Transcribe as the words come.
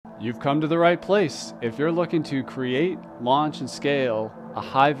You've come to the right place if you're looking to create, launch, and scale a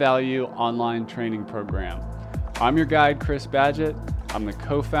high-value online training program. I'm your guide, Chris Badgett. I'm the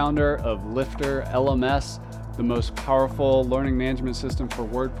co-founder of Lifter LMS, the most powerful learning management system for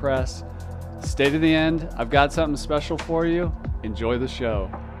WordPress. Stay to the end. I've got something special for you. Enjoy the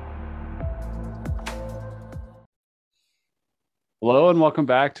show. Hello and welcome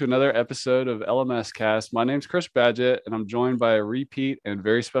back to another episode of LMS Cast. My name's Chris Badgett and I'm joined by a repeat and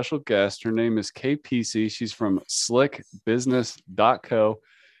very special guest. Her name is Kay Pesey. She's from slickbusiness.co.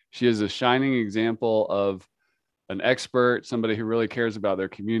 She is a shining example of an expert, somebody who really cares about their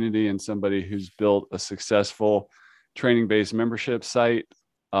community and somebody who's built a successful training-based membership site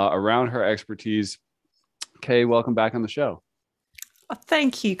around her expertise. Kay, welcome back on the show. Oh,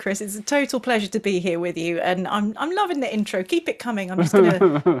 thank you, Chris. It's a total pleasure to be here with you, and I'm loving the intro. Keep it coming. I'm just going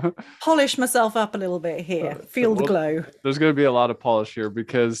to polish myself up a little bit here. Feel the glow. There's going to be a lot of polish here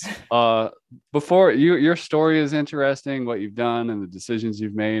because before your story is interesting, what you've done and the decisions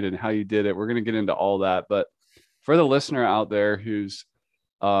you've made and how you did it. We're going to get into all that, but for the listener out there who's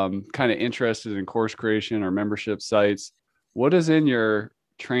kind of interested in course creation or membership sites, what is in your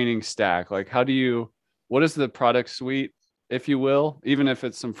training stack? Like, what is the product suite, if you will, even if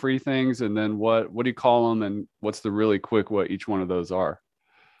it's some free things, and then what do you call them, and what's the really quick what each one of those are?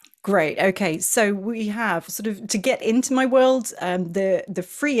 Great. Okay, so we have sort of, to get into my world, the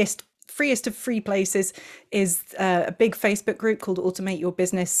freest of free places is a big Facebook group called Automate Your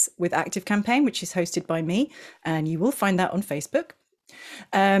Business with ActiveCampaign, which is hosted by me, and you will find that on Facebook.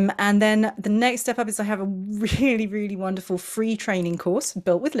 And then the next step up is I have a really, really wonderful free training course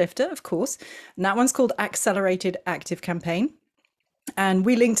built with Lifter, of course. And that one's called Accelerated ActiveCampaign. And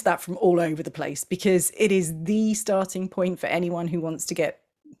we linked that from all over the place because it is the starting point for anyone who wants to get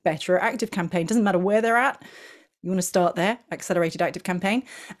better at ActiveCampaign. Doesn't matter where they're at. You want to start there, Accelerated ActiveCampaign.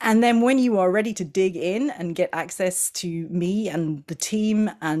 And then when you are ready to dig in and get access to me and the team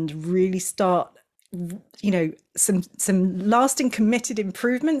and really start some lasting committed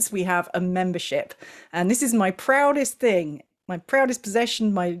improvements, we have a membership. And this is my proudest thing, my proudest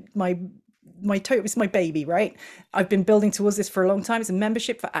possession, my total, it's my baby, right? I've been building towards this for a long time. It's a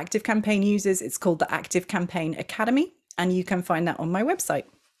membership for ActiveCampaign users. It's called the ActiveCampaign Academy, and you can find that on my website,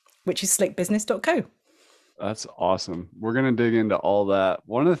 which is slickbusiness.co. That's awesome. We're going to dig into all that.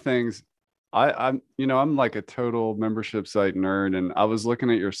 One of the things I'm like a total membership site nerd, and I was looking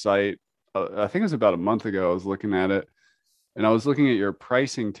at your site. I think it was about a month ago. I was looking at it and I was looking at your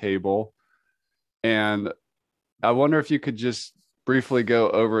pricing table, and I wonder if you could just briefly go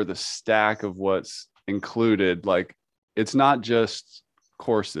over the stack of what's included. Like, it's not just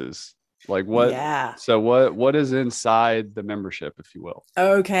courses. Like what? Yeah. So what is inside the membership, if you will?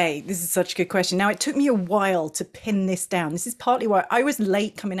 Okay, this is such a good question. Now, it took me a while to pin this down. This is partly why I was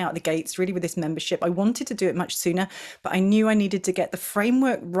late coming out of the gates, really, with this membership. I wanted to do it much sooner, but I knew I needed to get the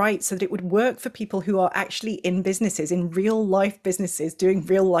framework right so that it would work for people who are actually in businesses, in real life businesses, doing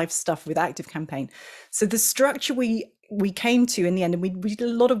real life stuff with ActiveCampaign. So the structure we came to in the end, and we did a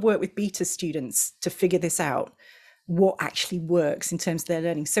lot of work with beta students to figure this out, what actually works in terms of their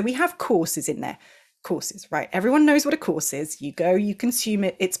learning. So we have courses in there. Courses, right? Everyone knows what a course is. You go, you consume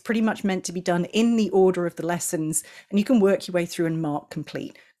it. It's pretty much meant to be done in the order of the lessons, and you can work your way through and mark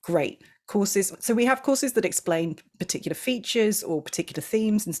complete. Great. Courses. So we have courses that explain particular features or particular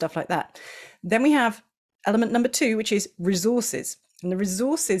themes and stuff like that. Then we have element number 2, which is resources. And the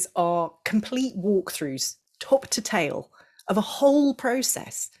resources are complete walkthroughs, top to tail, of a whole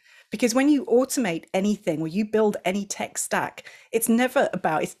process. Because when you automate anything or you build any tech stack, it's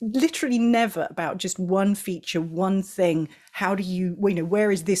literally never about just one feature, one thing. How do you,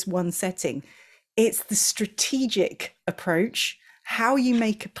 where is this one setting? It's the strategic approach, how you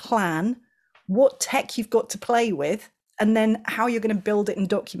make a plan, what tech you've got to play with, and then how you're going to build it and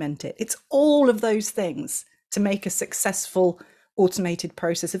document it. It's all of those things to make a successful automated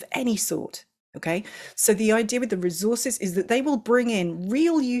process of any sort. Okay, so the idea with the resources is that they will bring in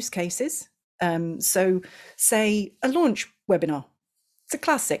real use cases. So say a launch webinar. It's a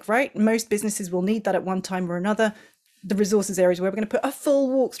classic, right? Most businesses will need that at one time or another. The resources areas where we're going to put a full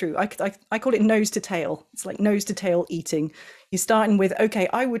walkthrough. I call it nose to tail. It's like nose to tail eating. You're starting with, okay,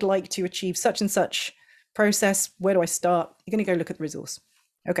 I would like to achieve such and such process. Where do I start? You're going to go look at the resource.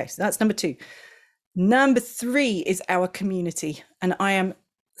 Okay, so that's number 2. Number 3 is our community. And I am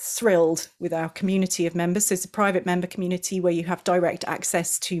thrilled with our community of members. So it's a private member community where you have direct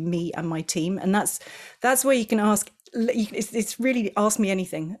access to me and my team, and that's where you can ask. It's really ask me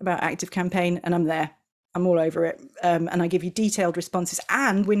anything about ActiveCampaign, and I'm there. I'm all over it, and I give you detailed responses.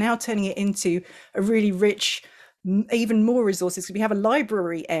 And we're now turning it into a really rich even more resources because we have a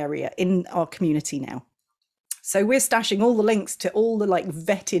library area in our community now. So we're stashing all the links to all the like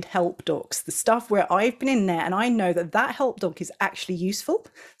vetted help docs, the stuff where I've been in there and I know that that help doc is actually useful.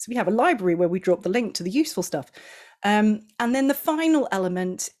 So we have a library where we drop the link to the useful stuff. And then the final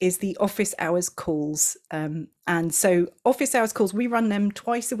element is the office hours calls. And so office hours calls, we run them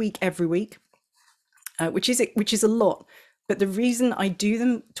twice a week, every week, which is a lot. But the reason I do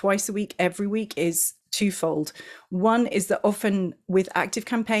them twice a week, every week is twofold. One is that often with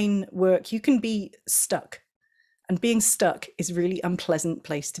ActiveCampaign work, you can be stuck. And being stuck is a really unpleasant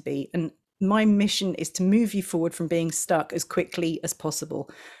place to be. And my mission is to move you forward from being stuck as quickly as possible.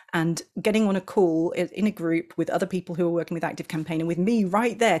 And getting on a call in a group with other people who are working with ActiveCampaign and with me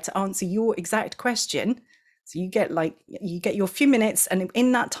right there to answer your exact question. So you get your few minutes, and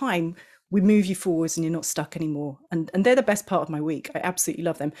in that time, we move you forwards and you're not stuck anymore. And they're the best part of my week. I absolutely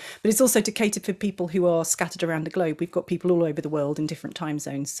love them. But it's also to cater for people who are scattered around the globe. We've got people all over the world in different time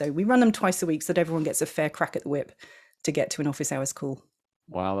zones. So we run them twice a week so that everyone gets a fair crack at the whip to get to an office hours call.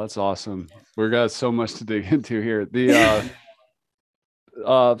 Wow, that's awesome. We've got so much to dig into here.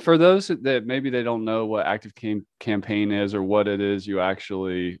 For those that maybe they don't know what ActiveCampaign is or what it is,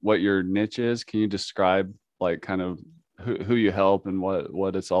 what your niche is, can you describe like kind of who you help and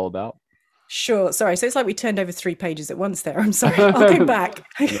what it's all about? Sure. Sorry. So it's like we turned over 3 pages at once there. I'm sorry. I'll go back.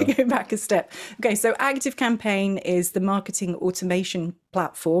 Go back a step. Okay. So ActiveCampaign is the marketing automation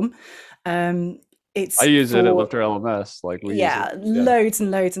platform. I use it at Lifter LMS. Like we use it. Loads and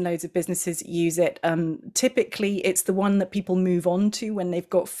loads and loads of businesses use it. Typically, it's the one that people move on to when they've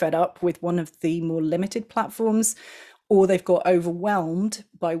got fed up with one of the more limited platforms, or they've got overwhelmed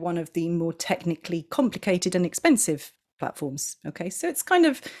by one of the more technically complicated and expensive platforms. Okay. So it's kind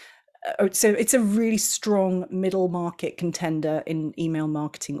of it's a really strong middle market contender in email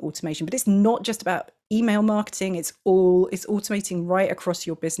marketing automation, but it's not just about email marketing. It's automating right across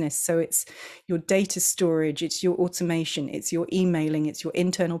your business. So it's your data storage, it's your automation, it's your emailing, it's your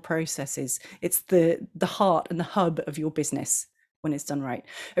internal processes. It's the heart and the hub of your business when it's done right.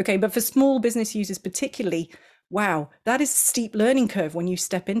 Okay. But for small business users, particularly, wow, that is a steep learning curve when you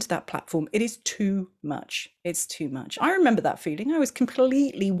step into that platform. It is too much. It's too much. I remember that feeling. I was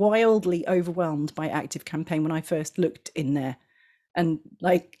completely, wildly overwhelmed by ActiveCampaign when I first looked in there. And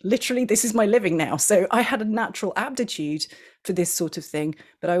like, literally, this is my living now. So I had a natural aptitude for this sort of thing,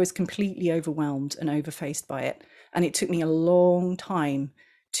 but I was completely overwhelmed and overfaced by it. And it took me a long time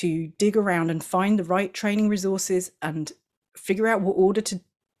to dig around and find the right training resources and figure out what order to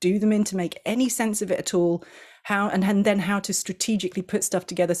do them in to make any sense of it at all. And then how to strategically put stuff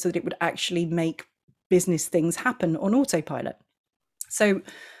together so that it would actually make business things happen on autopilot. So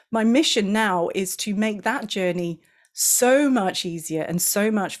my mission now is to make that journey so much easier and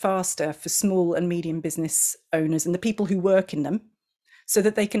so much faster for small and medium business owners and the people who work in them, so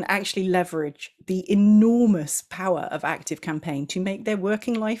that they can actually leverage the enormous power of ActiveCampaign to make their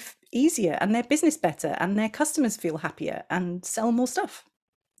working life easier and their business better and their customers feel happier and sell more stuff.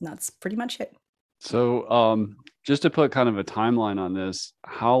 And that's pretty much it. So just to put kind of a timeline on this,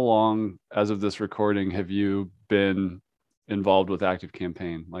 how long, as of this recording, have you been involved with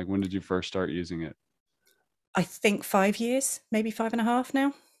ActiveCampaign? Like, when did you first start using it? I think 5 years, maybe 5.5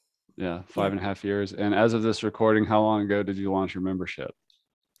 now. Yeah, 5.5 years. And as of this recording, how long ago did you launch your membership?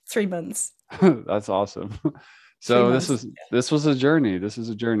 3 months. That's awesome. So this was a journey. This is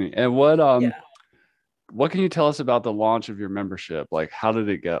a journey. And what can you tell us about the launch of your membership? Like, how did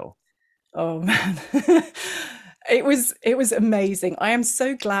it go? Oh man, it was amazing. I am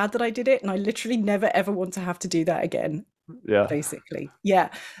so glad that I did it, and I literally never ever want to have to do that again. Yeah, basically. Yeah.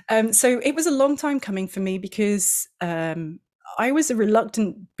 So it was a long time coming for me because I was a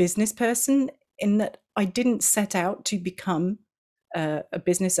reluctant business person in that I didn't set out to become a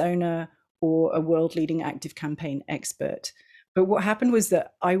business owner or a world leading ActiveCampaign expert. But what happened was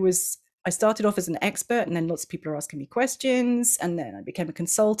that I started off as an expert, and then lots of people are asking me questions, and then I became a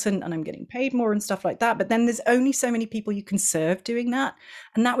consultant and I'm getting paid more and stuff like that. But then there's only so many people you can serve doing that.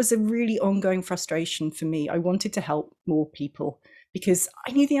 And that was a really ongoing frustration for me. I wanted to help more people because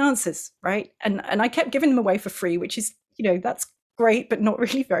I knew the answers, right? And I kept giving them away for free, which is, that's great, but not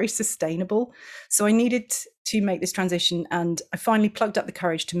really very sustainable. So I needed to make this transition, and I finally plugged up the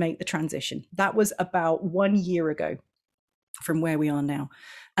courage to make the transition. That was about 1 year ago from where we are now.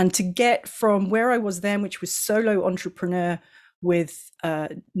 And to get from where I was then, which was solo entrepreneur with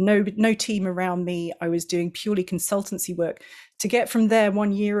no team around me, I was doing purely consultancy work. To get from there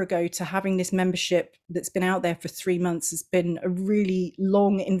 1 year ago to having this membership that's been out there for 3 months has been a really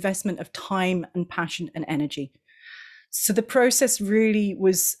long investment of time and passion and energy. So the process really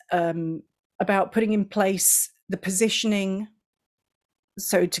was about putting in place the positioning,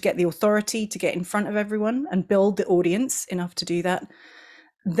 so to get the authority to get in front of everyone and build the audience enough to do that,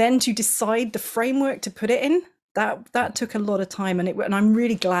 then to decide the framework to put it in, that took a lot of time. And I'm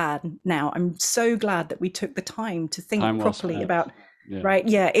really glad now, I'm so glad that we took the time to think Time well properly spent. about, Yeah. right,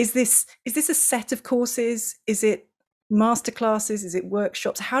 yeah, is this a set of courses, is it master classes, is it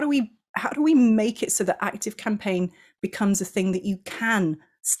workshops? How do we make it so that Active Campaign becomes a thing that you can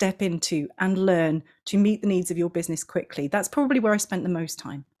step into and learn to meet the needs of your business quickly? That's probably where I spent the most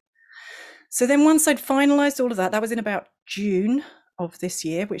time. So then once I'd finalized all of that, that was in about June of this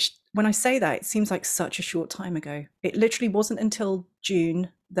year, which when I say that, it seems like such a short time ago. It literally wasn't until June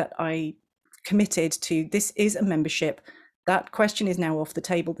that I committed to, this is a membership. That question is now off the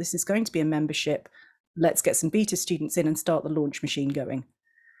table. This is going to be a membership. Let's get some beta students in and start the launch machine going.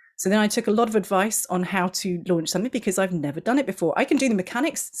 So then I took a lot of advice on how to launch something, because I've never done it before. I can do the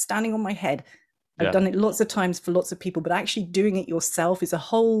mechanics standing on my head. I've done it lots of times for lots of people, but actually doing it yourself is a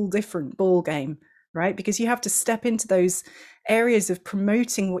whole different ball game, right? Because you have to step into those areas of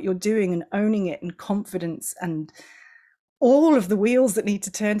promoting what you're doing and owning it, and confidence, and all of the wheels that need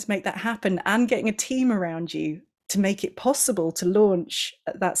to turn to make that happen, and getting a team around you to make it possible to launch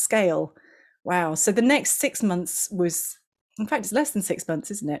at that scale. Wow. So the next 6 months was, in fact, it's less than 6 months,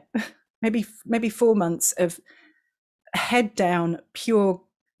 isn't it? maybe 4 months of head down, pure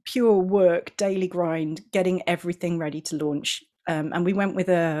work, daily grind, getting everything ready to launch. And we went with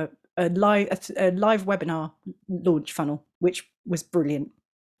a live webinar launch funnel, which was brilliant.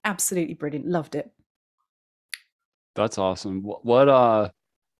 Absolutely brilliant. Loved it. That's awesome. So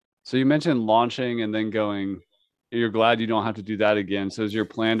you mentioned launching and then going, you're glad you don't have to do that again. So is your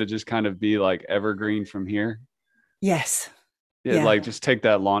plan to just kind of be like evergreen from here? Yes. Yeah, like just take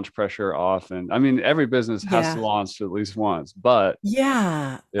that launch pressure off. And I mean, every business has to launch at least once, but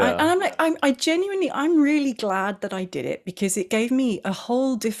I genuinely, I'm really glad that I did it, because it gave me a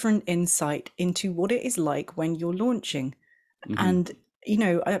whole different insight into what it is like when you're launching. And you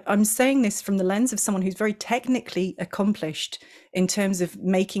know, I'm saying this from the lens of someone who's very technically accomplished in terms of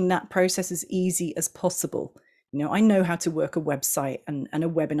making that process as easy as possible. You know, I know how to work a website and a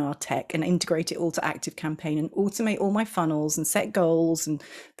webinar tech and integrate it all to Active Campaign and automate all my funnels and set goals and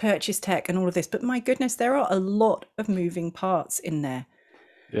purchase tech and all of this. But my goodness, there are a lot of moving parts in there.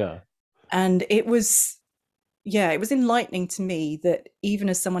 Yeah. And it was enlightening to me that even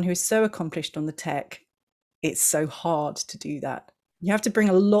as someone who is so accomplished on the tech, it's so hard to do that. You have to bring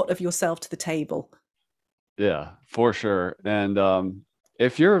a lot of yourself to the table. Yeah, for sure. And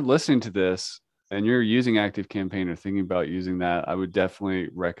if you're listening to this and you're using Active Campaign or thinking about using that, I would definitely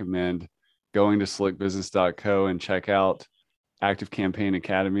recommend going to slickbusiness.co and check out Active Campaign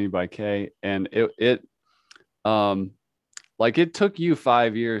Academy by Kay. And it took you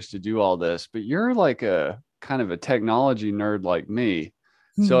 5 years to do all this, but you're like a kind of a technology nerd like me.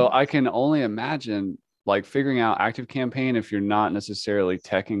 So I can only imagine like figuring out Active Campaign if you're not necessarily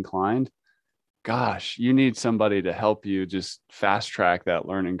tech inclined. Gosh, you need somebody to help you just fast track that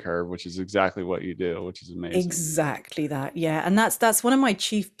learning curve, which is exactly what you do, which is amazing. Exactly that. Yeah. And that's one of my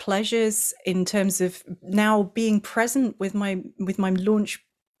chief pleasures in terms of now being present with my launch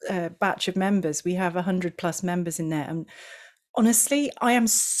batch of members. We have 100+ members in there. And honestly, I am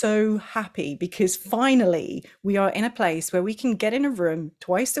so happy, because finally we are in a place where we can get in a room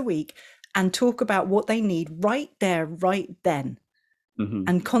twice a week and talk about what they need right there, right then.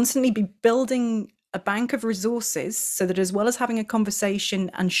 And constantly be building a bank of resources, so that as well as having a conversation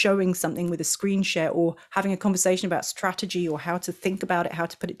and showing something with a screen share, or having a conversation about strategy or how to think about it, how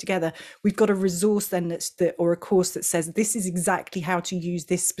to put it together, we've got a resource then or a course that says this is exactly how to use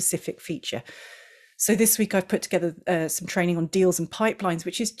this specific feature. So this week I've put together some training on deals and pipelines,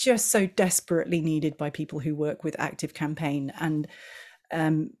 which is just so desperately needed by people who work with Active Campaign. And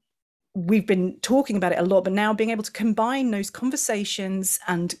we've been talking about it a lot, but now being able to combine those conversations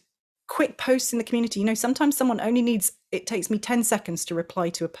and quick posts in the community. You know, sometimes someone only needs, it takes me 10 seconds to reply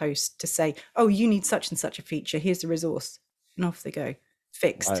to a post to say, oh, you need such and such a feature. Here's the resource. And off they go.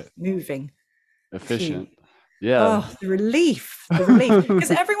 Fixed, moving. Efficient. Phew. Yeah. Oh, the relief.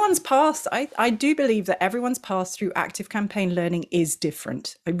 Because everyone's path, I do believe that everyone's path through Active Campaign learning is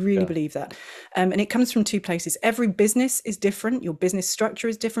different. I really believe that. And it comes from two places. Every business is different. Your business structure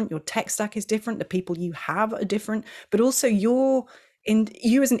is different. Your tech stack is different. The people you have are different. But also you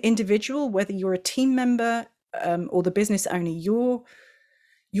as an individual, whether you're a team member or the business owner,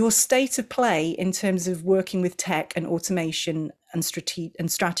 your state of play in terms of working with tech and automation and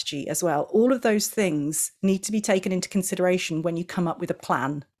strategy as well. All of those things need to be taken into consideration when you come up with a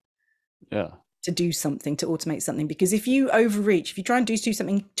plan to do something, to automate something. Because if you overreach, if you try and do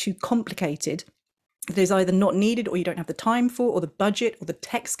something too complicated, that is either not needed or you don't have the time for, or the budget or the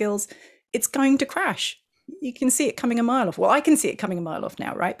tech skills, it's going to crash. You can see it coming a mile off. Well, I can see it coming a mile off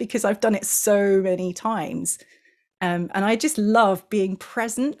now, right? Because I've done it so many times. And I just love being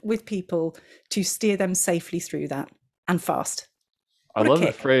present with people to steer them safely through that, and fast. I What a love the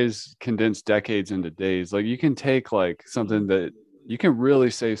kick. phrase condense decades into days. Like you can take like something that you can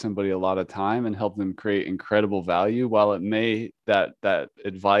really save somebody a lot of time and help them create incredible value, while it may that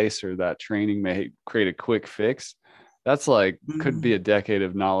advice or that training may create a quick fix. That's like could be Mm, a decade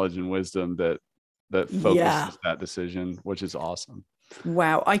of knowledge and wisdom that yeah. focuses that decision, which is awesome.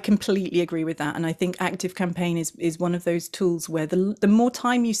 Wow, I completely agree with that. And I think Active Campaign is one of those tools where the more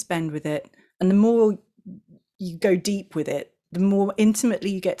time you spend with it and the more you go deep with it, the more intimately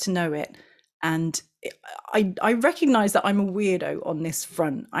you get to know it. And I recognize that I'm a weirdo on this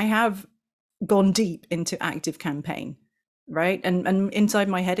front. I have gone deep into Active Campaign, right? And inside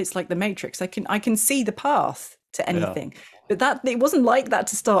my head, it's like the Matrix. I can see the path to Yeah. anything. But that it wasn't like that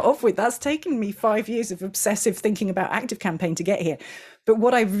to start off with. That's taken me 5 years of obsessive thinking about Active Campaign to get here. But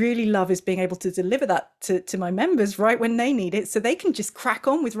what I really love is being able to deliver that to my members right when they need it, so they can just crack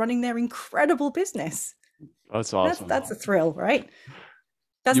on with running their incredible business. That's That's awesome. that's a thrill, right?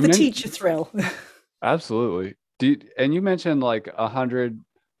 That's You the meant teacher thrill. absolutely. And you mentioned like 100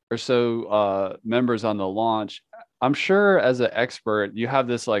 or so members on the launch. I'm sure as an expert, you have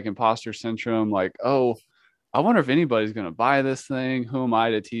this like imposter syndrome, like, oh, I wonder if anybody's going to buy this thing. Who am I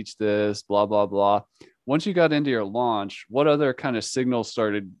to teach this? Blah, blah, blah. Once you got into your launch, what other kind of signals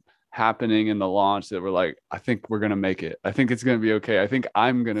started happening in the launch that were like, I think we're going to make it. I think it's going to be okay. I think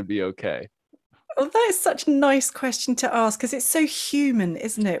I'm going to be okay. Well, that is such a nice question to ask because it's so human,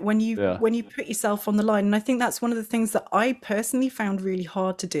 isn't it? When you Yeah. when you put yourself on the line, and I think that's one of the things that I personally found really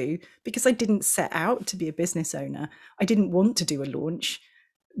hard to do because I didn't set out to be a business owner. I didn't want to do a launch,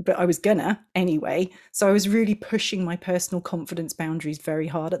 but I was gonna anyway. So I was really pushing my personal confidence boundaries very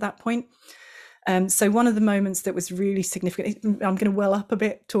hard at that point. So one of the moments that was really significant, I'm going to well up a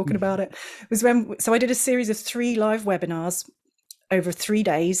bit talking about it, was when so I did a series of 3 live webinars over 3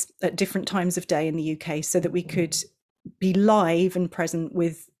 days at different times of day in the UK so that we could be live and present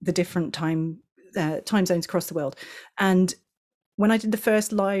with the different time zones across the world. And when I did the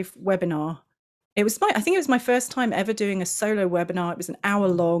first live webinar, I think it was my first time ever doing a solo webinar. It was an hour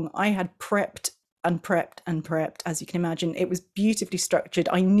long. I had prepped and prepped and prepped, as you can imagine. It was beautifully structured.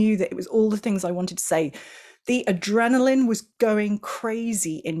 I knew that it was all the things I wanted to say. The adrenaline was going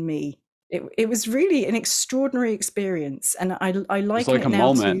crazy in me. It was really an extraordinary experience, and I It's liken like it a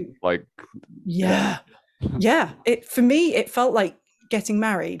now moment, to, like, yeah. yeah, yeah. It for me, it felt like getting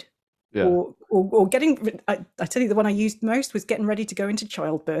married, Yeah. or getting. I tell you, the one I used most was getting ready to go into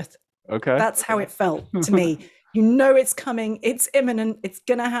childbirth. Okay. That's how it felt to me. You know it's coming, it's imminent, it's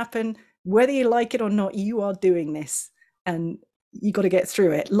gonna happen. Whether you like it or not, you are doing this. And you got to get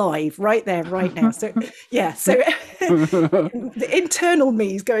through it live right there, right now. So yeah, so the internal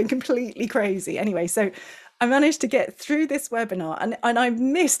me is going completely crazy. Anyway, so I managed to get through this webinar and I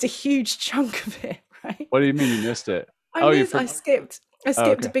missed a huge chunk of it, right? What do you mean you missed it? I Oh, you missed, for I skipped. I oh,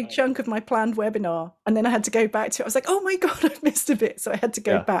 skipped a okay. big chunk of my planned webinar and then I had to go back to it. I was like, oh my God, I've missed a bit. So I had to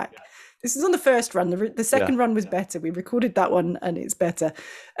go Yeah. back. This is on the first run. The Yeah. second run was better. We recorded that one and it's better.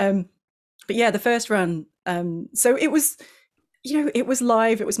 But yeah, the first run. So it was, it was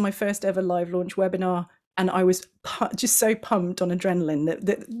live. It was my first ever live launch webinar. And I was just so pumped on adrenaline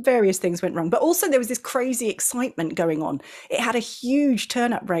that various things went wrong. But also there was this crazy excitement going on. It had a huge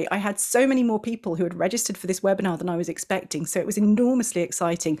turn up rate. I had so many more people who had registered for this webinar than I was expecting. So it was enormously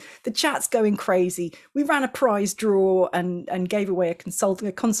exciting. The chat's going crazy. We ran a prize draw and gave away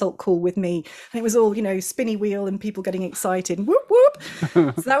a consult call with me. And it was all, spinny wheel and people getting excited. Whoop, whoop.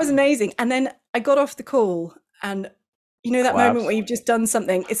 So that was amazing. And then I got off the call and that moment Collapse. where you've just done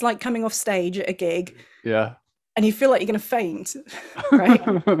something, it's like coming off stage at a gig Yeah. and you feel like you're going to faint, right?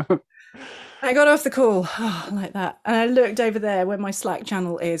 I got off the call like that. And I looked over there where my Slack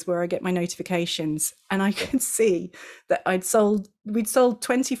channel is, where I get my notifications. And I could see that we'd sold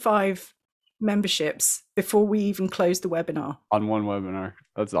 25 memberships before we even closed the webinar. On one webinar.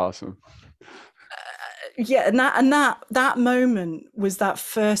 That's awesome. Yeah. And that moment was that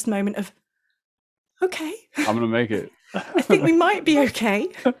first moment of, okay, I'm gonna make it. I think we might be okay.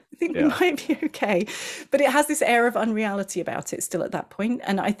 I think we Yeah. might be okay. But it has this air of unreality about it still at that point.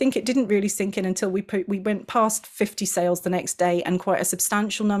 And I think it didn't really sink in until we went past 50 sales the next day, and quite a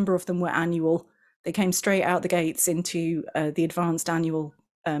substantial number of them were annual. They came straight out the gates into the advanced annual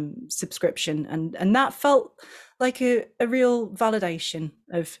subscription. And that felt like a real validation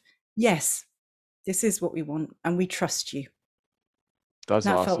of, yes, this is what we want and we trust you. That's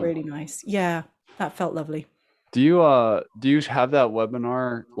That felt awesome. really nice. Yeah. that felt lovely. Do you have that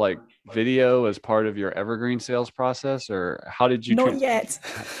webinar like video as part of your evergreen sales process, or how did you Not yet.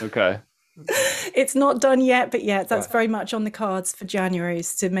 okay. It's not done yet, but yeah, that's Right. very much on the cards for January,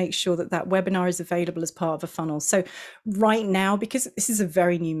 is to make sure that that webinar is available as part of a funnel. So right now, because this is a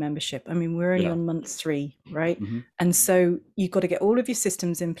very new membership, I mean, we're only Yeah. on month 3, right? Mm-hmm. And so you've got to get all of your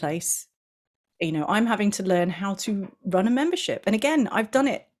systems in place. You know, I'm having to learn how to run a membership. And again, I've done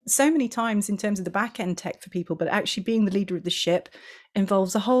it so many times in terms of the back end tech for people, but actually being the leader of the ship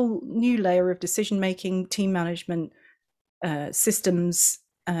involves a whole new layer of decision making, team management, systems,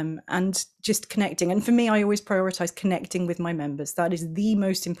 and just connecting. And for me, I always prioritize connecting with my members. That is the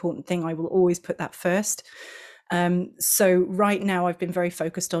most important thing. I will always put that first. So right now I've been very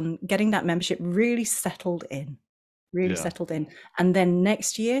focused on getting that membership really settled in. And then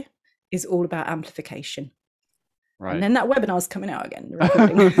next year is all about amplification. Right. And then that webinar is coming out again, the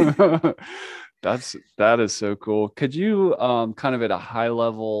recording. That is so cool. Could you kind of at a high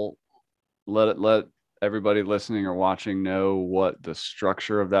level let everybody listening or watching know what the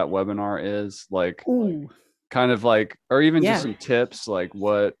structure of that webinar is? Like, Ooh, kind of like, or even yeah. just some tips, like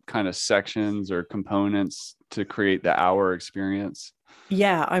what kind of sections or components to create the hour experience?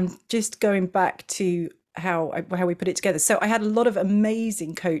 Yeah, I'm just going back to how we put it together. So I had a lot of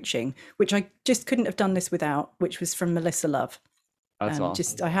amazing coaching, which I just couldn't have done this without, which was from Melissa Love. That's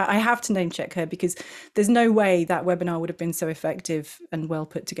awesome. I have to name check her, because there's no way that webinar would have been so effective and well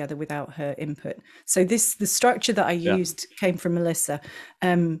put together without her input. So the structure that I used came from Melissa,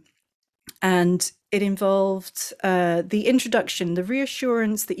 and it involved the introduction, the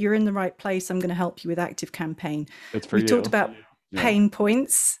reassurance that you're in the right place. I'm going to help you with ActiveCampaign. We talked about pain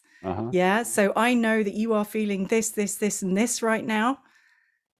points. Yeah. So I know that you are feeling this, and this right now.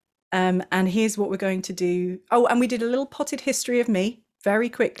 And here's what we're going to do. Oh, and we did a little potted history of me very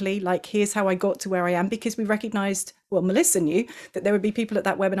quickly. Like, here's how I got to where I am, because we recognized, well, Melissa knew that there would be people at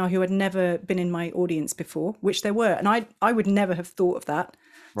that webinar who had never been in my audience before, which there were. And I would never have thought of that.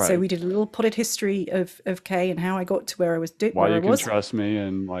 Right. So we did a little potted history of Kay and how I got to where I was. Why you can trust me,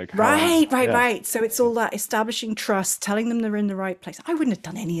 and like. Right. So it's all that establishing trust, telling them they're in the right place. I wouldn't have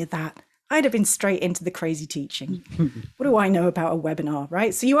done any of that. I'd have been straight into the crazy teaching. What do I know about a webinar,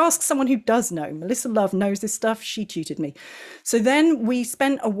 right? So you ask someone who does know. Melissa Love knows this stuff. She tutored me. So then we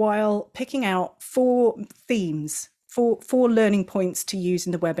spent a while picking out 4 themes, 4 learning points to use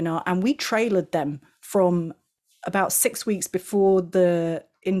in the webinar. And we trailered them from about 6 weeks before the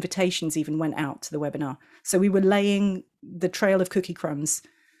invitations even went out to the webinar. So we were laying the trail of cookie crumbs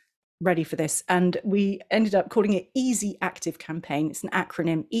ready for this, and we ended up calling it Easy ActiveCampaign. It's an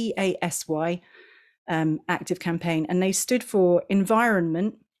acronym, EASY, ActiveCampaign, and they stood for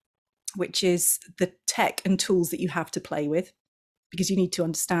environment, which is the tech and tools that you have to play with, because you need to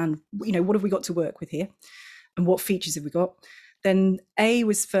understand, you know, what have we got to work with here and what features have we got. Then A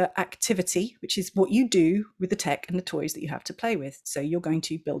was for activity, which is what you do with the tech and the toys that you have to play with. So you're going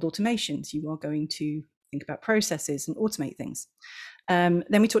to build automations, you are going to think about processes and automate things. Then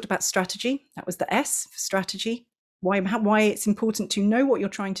we talked about strategy. That was the S for strategy. Why it's important to know what you're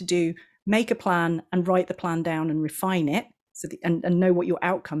trying to do, make a plan, and write the plan down and refine it, so and know what your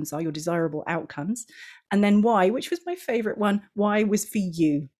outcomes are, your desirable outcomes. And then why, which was my favorite one. Why was for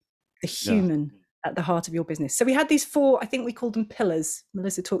you, the human at the heart of your business. So we had these 4, I think we called them pillars.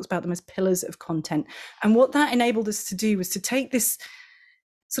 Melissa talks about them as pillars of content. And what that enabled us to do was to take this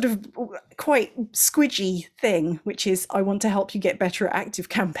sort of quite squidgy thing, which is, I want to help you get better at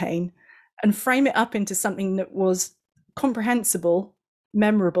ActiveCampaign, and frame it up into something that was comprehensible,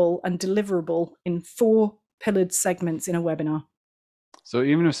 memorable, and deliverable in 4 pillared segments in a webinar. So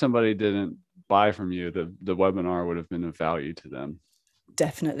even if somebody didn't buy from you, the webinar would have been of value to them.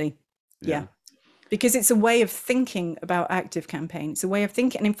 Definitely. Yeah. Because it's a way of thinking about ActiveCampaign. It's a way of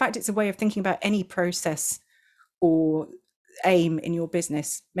thinking, and in fact, it's a way of thinking about any process or aim in your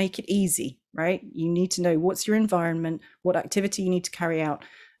business. Make it easy, right? You need to know what's your environment, what activity you need to carry out.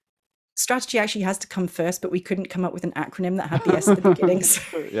 Strategy actually has to come first, but we couldn't come up with an acronym that had the S at the beginning.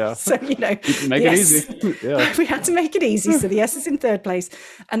 So you know, make it easy. We had to make it easy. So the S is in 3rd place.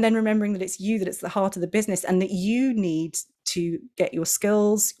 And then remembering that it's you, that it's the heart of the business, and that you need to get your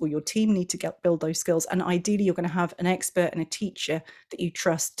skills, or your team need to build those skills. And ideally, you're going to have an expert and a teacher that you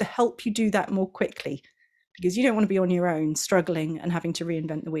trust to help you do that more quickly, because you don't want to be on your own struggling and having to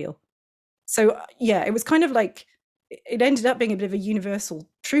reinvent the wheel. So yeah, it was kind of like, it ended up being a bit of a universal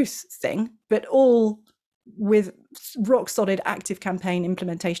truth thing, but all with rock solid ActiveCampaign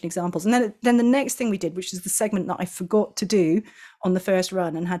implementation examples. And then the next thing we did, which is the segment that I forgot to do on the first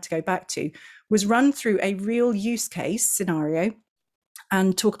run and had to go back to, was run through a real use case scenario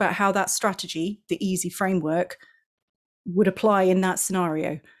and talk about how that strategy, the easy framework, would apply in that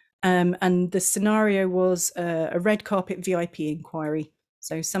scenario. And the scenario was a red carpet VIP inquiry.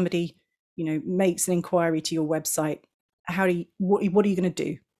 So somebody, makes an inquiry to your website. What are you going to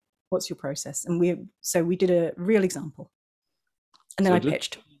do? What's your process? And we did a real example, and then So I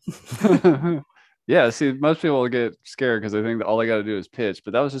just pitched. yeah, see, most people get scared because they think that all they got to do is pitch,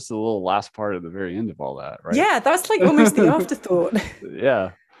 but that was just the little last part of the very end of all that, right? Yeah, that's like almost the afterthought.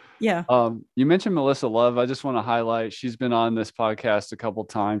 Yeah. Yeah. You mentioned Melissa Love. I just want to highlight she's been on this podcast a couple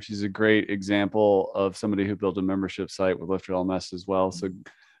times. She's a great example of somebody who built a membership site with Lifter LMS as well. So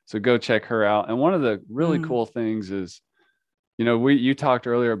go check her out. And one of the really cool things is, you talked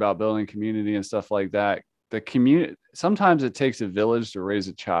earlier about building community and stuff like that. The community, sometimes it takes a village to raise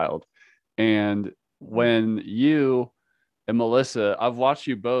a child. And when you and Melissa, I've watched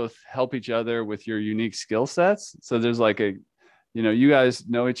you both help each other with your unique skill sets. So there's like you guys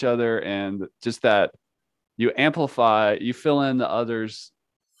know each other, and just that you amplify, you fill in the others.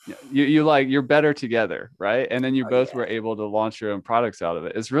 You're better together, right? And then you both were able to launch your own products out of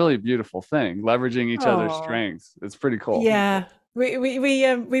it. It's really a beautiful thing, leveraging each other's strengths. It's pretty cool. Yeah.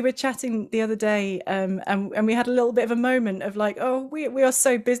 We were chatting the other day, and we had a little bit of a moment of like, oh, we are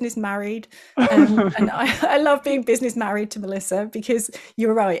so business married, and I love being business married to Melissa, because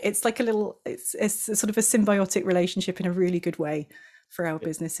you're right, it's like it's sort of a symbiotic relationship in a really good way for our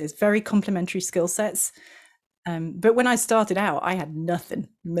businesses, very complementary skill sets. But when I started out, I had nothing.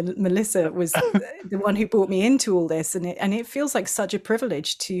 Melissa was the one who brought me into all this, and it feels like such a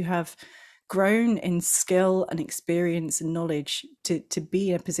privilege to have grown in skill and experience and knowledge to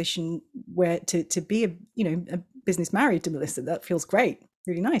be in a position where to be a business married to Melissa. That feels great.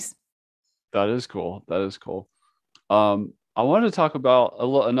 Really nice. That is cool. I wanted to talk about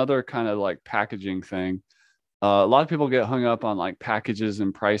another kind of like packaging thing. A lot of people get hung up on like packages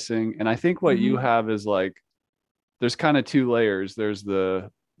and pricing, and I think what you have is like there's kind of two layers. There's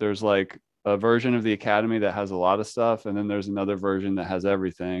like a version of the Academy that has a lot of stuff, and then there's another version that has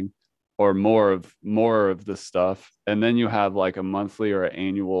everything, or more of the stuff. And then you have like a monthly or an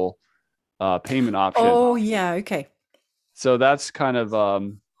annual payment option. Oh yeah, okay. So that's kind of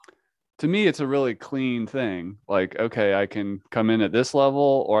to me, it's a really clean thing. Like, okay, I can come in at this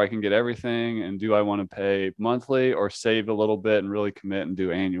level, or I can get everything. And do I want to pay monthly or save a little bit and really commit and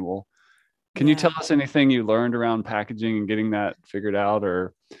do annual? Can you tell us anything you learned around packaging and getting that figured out?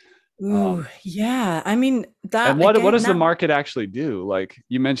 Or yeah, I mean that. And what does the market actually do? Like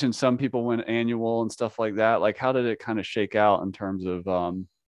you mentioned, some people went annual and stuff like that. Like, how did it kind of shake out in terms of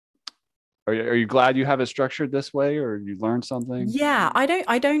are you glad you have it structured this way, or you learned something? Yeah,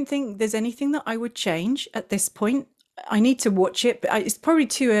 I don't think there's anything that I would change at this point. I need to watch it, but it's probably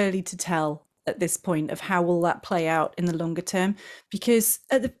too early to tell at this point of how will that play out in the longer term, because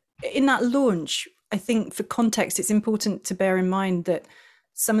in that launch, I think for context, it's important to bear in mind that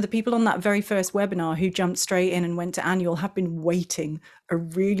some of the people on that very first webinar who jumped straight in and went to annual have been waiting a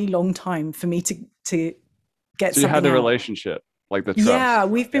really long time for me to get so something. You had the relationship, like the trust. Yeah,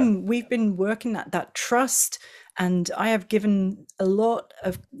 we've been working that trust, and I have given a lot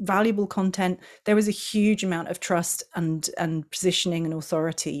of valuable content. There was a huge amount of trust and positioning and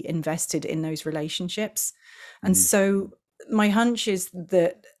authority invested in those relationships. And so my hunch is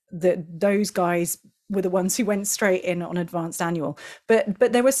that those guys were the ones who went straight in on advanced annual, but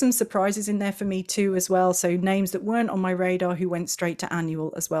there were some surprises in there for me too as well. So names that weren't on my radar who went straight to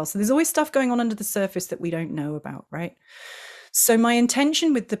annual as well. So there's always stuff going on under the surface that we don't know about, right? So my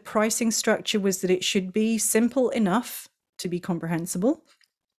intention with the pricing structure was that it should be simple enough to be comprehensible,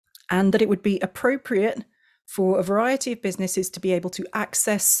 and that it would be appropriate for a variety of businesses to be able to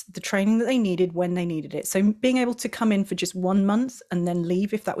access the training that they needed when they needed it. So being able to come in for just 1 month and then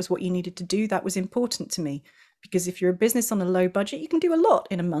leave if that was what you needed to do, that was important to me. Because if you're a business on a low budget, you can do a lot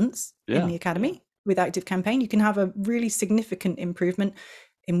in a month in the Academy with ActiveCampaign. You can have a really significant improvement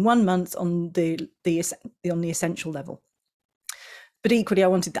in 1 month on the essential level. But equally, I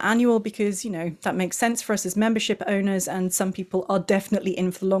wanted the annual because, that makes sense for us as membership owners, and some people are definitely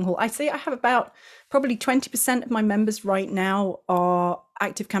in for the long haul. I say I have about probably 20% of my members right now are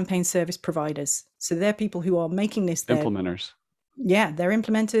ActiveCampaign service providers. So they're people who are making this. Implementers. Yeah, they're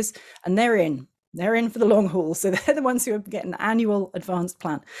implementers, and they're in for the long haul. So they're the ones who are getting the annual advanced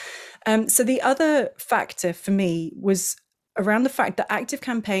plan. So the other factor for me was around the fact that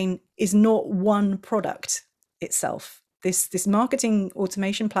ActiveCampaign is not one product itself. This marketing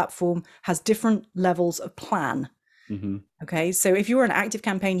automation platform has different levels of plan. Okay, so if you're an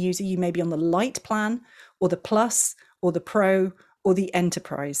ActiveCampaign user, you may be on the light plan, or the plus, or the pro, or the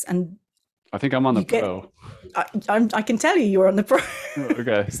enterprise. And I think I'm on the You get, pro. I can tell you, you're on the pro.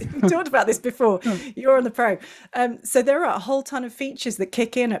 Okay. We talked about this before. You're on the pro. So there are a whole ton of features that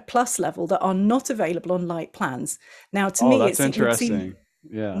kick in at plus level that are not available on light plans. Now, to Oh, me, that's it would seem interesting.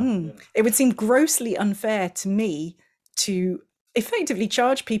 Yeah. it would seem grossly unfair to me to effectively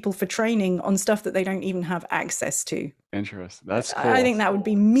charge people for training on stuff that they don't even have access to. Interesting. That's I cool. think that would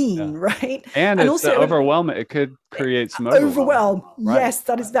be Yeah. mean, right? And And it's also, the overwhelming. It could create some overwhelm. overwhelm. Right. Yes,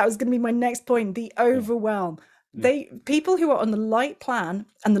 that was going to be my next point. The Yeah. overwhelm. Yeah. People who are on the light plan,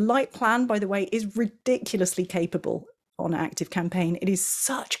 and the light plan, by the way, is ridiculously capable on ActiveCampaign. It is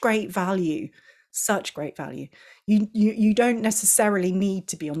such great value, such great value. You don't necessarily need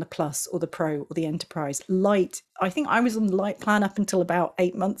to be on the plus or the pro or the enterprise. Light, I think I was on the light plan up until about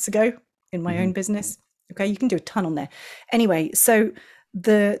 8 months ago in my own business. Okay, you can do a ton on there. Anyway, so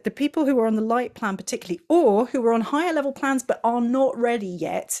the people who are on the light plan particularly, or who are on higher level plans but are not ready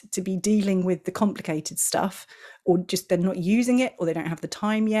yet to be dealing with the complicated stuff, or just they're not using it, or they don't have the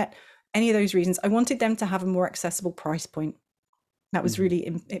time yet, any of those reasons, I wanted them to have a more accessible price point. That was really,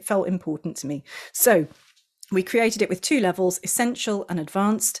 it felt important to me. So we created it with 2 levels, essential and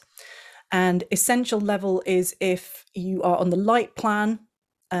advanced. And essential level is if you are on the light plan,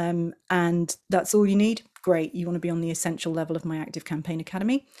 and that's all you need, great, you want to be on the essential level of my ActiveCampaign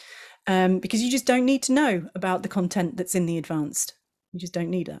Academy, because you just don't need to know about the content that's in the advanced. You just don't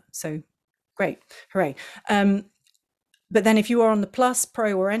need that. So great, hooray. But then if you are on the plus,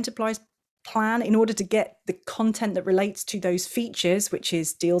 pro, or enterprise plan, in order to get the content that relates to those features, which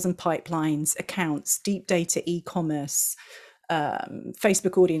is deals and pipelines, accounts, deep data, e-commerce,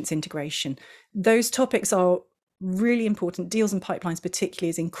 Facebook audience integration, those topics are really important. Deals and pipelines particularly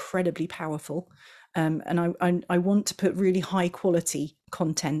is incredibly powerful. And I want to put really high quality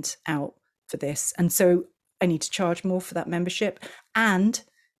content out for this. And so I need to charge more for that membership, and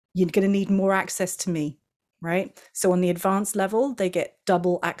you're going to need more access to me, right? So on the advanced level, they get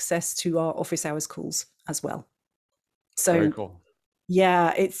double access to our office hours calls as well. So very cool.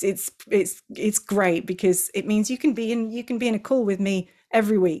 Yeah, it's great, because it means you can be in a call with me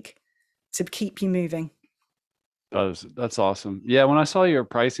every week to keep you moving. That's awesome. Yeah, when I saw your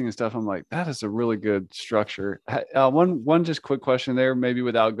pricing and stuff, I'm like, that is a really good structure. One just quick question there, maybe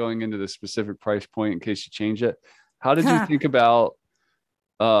without going into the specific price point in case you change it. How did you think about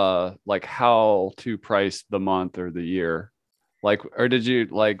like how to price the month or the year? Like, or did you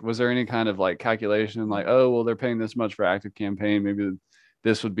like, was there any kind of like calculation like, oh, well, they're paying this much for ActiveCampaign, maybe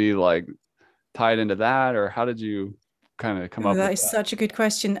this would be like tied into that, or how did you kind of come up with That is such a good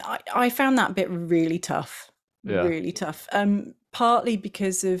question. I found that bit really tough. Yeah. Really tough. Partly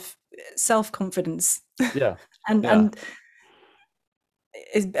because of self-confidence. Yeah. And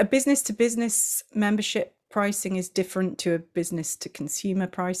a business to business membership pricing is different to a business to consumer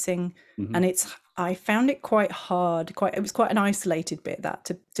pricing. And I found it quite hard, it was quite an isolated bit, that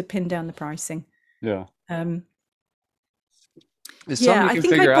to pin down the pricing. Yeah. It's Yeah, something I you can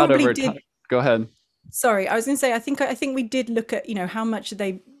think I figure out probably over did. time. Go ahead. Sorry, I was going to say, I think we did look at, how much are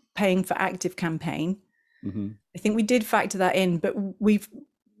they paying for ActiveCampaign. I think we did factor that in, but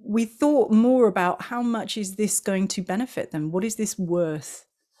we thought more about how much is this going to benefit them? What is this worth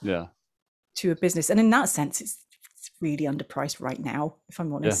to a business? And in that sense, it's really underpriced right now, if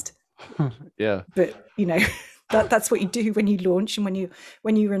I'm honest. Yeah. But that's what you do when you launch, and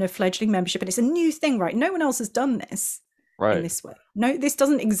when you're in a fledgling membership, and it's a new thing, right? No one else has done this in this way. No, this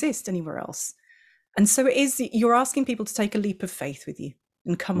doesn't exist anywhere else. And so you're asking people to take a leap of faith with you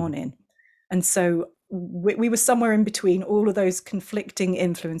and come on in. And so we were somewhere in between all of those conflicting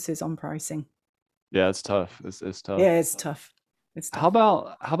influences on pricing. Yeah, it's tough. It's tough. Yeah, it's tough. How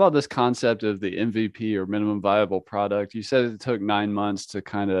about this concept of the MVP, or minimum viable product? You said it took 9 months to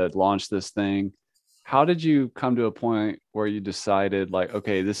kind of launch this thing. How did you come to a point where you decided like,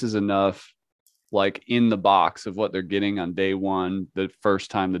 okay, this is enough, like in the box of what they're getting on day one, the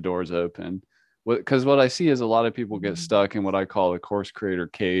first time the doors open? Because what I see is a lot of people get stuck in what I call the course creator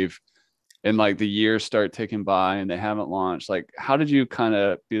cave, and like the years start ticking by and they haven't launched. Like, how did you kind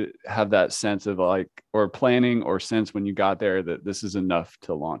of have that sense of like, or planning or sense when you got there that this is enough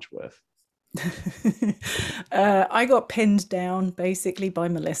to launch with? I got pinned down basically by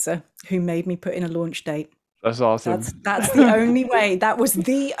Melissa, who made me put in a launch date. That's awesome. That's the only way. That was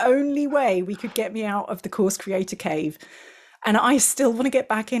the only way we could get me out of the course creator cave. And I still want to get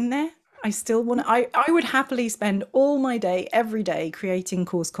back in there. I still want to, I would happily spend all my day, every day, creating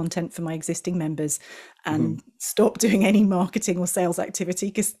course content for my existing members Mhm. and stop doing any marketing or sales activity,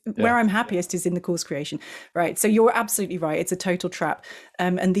 because Yeah. where I'm happiest is in the course creation. Right. So you're absolutely right. It's a total trap.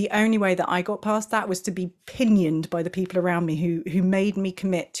 And the only way that I got past that was to be pinioned by the people around me who made me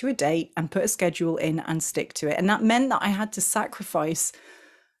commit to a date and put a schedule in and stick to it. And that meant that I had to sacrifice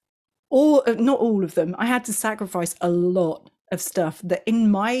all, not all of them, I had to sacrifice a lot of stuff that in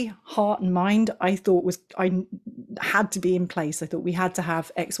my heart and mind I thought was, I had to be in place. I thought we had to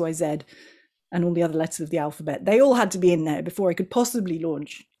have XYZ and all the other letters of the alphabet. They all had to be in there before I could possibly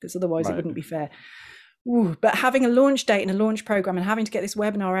launch, because otherwise it Right. wouldn't be fair. Ooh, but having a launch date and a launch program and having to get this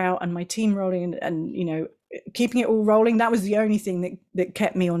webinar out and my team rolling and you know, keeping it all rolling, that was the only thing that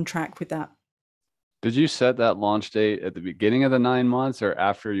kept me on track with that. Did you set that launch date at the beginning of the 9 months or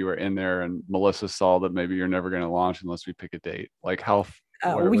after you were in there and Melissa saw that maybe you're never going to launch unless we pick a date? Like where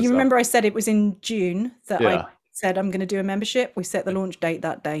Well, was you that? remember I said it was in June that I Yeah, said I'm going to do a membership. We set the launch date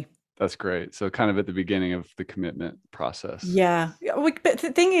that day. that's great. So kind of at the beginning of the commitment process. Yeah. But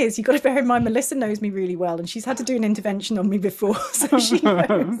the thing is, you've got to bear in mind, Melissa knows me really well and she's had to do an intervention on me before. So she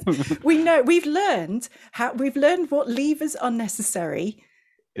knows. We've learned what levers are necessary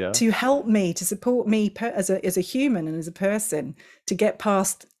Yeah. to help me, to support me as a human and as a person, to get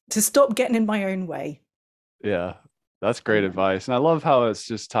past, to stop getting in my own way. Yeah. That's great advice. And I love how it's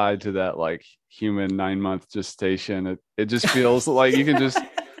just tied to that like human 9 month gestation. It just feels like you can just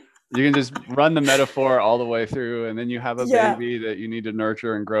run the metaphor all the way through and then you have a Yeah. baby that you need to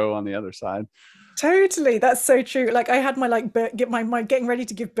nurture and grow on the other side. Totally, that's so true. Like I had my my getting ready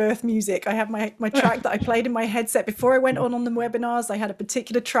to give birth music. I had my track that I played in my headset before I went on the webinars. I had a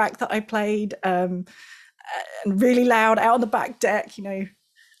particular track that I played and really loud out on the back deck, you know,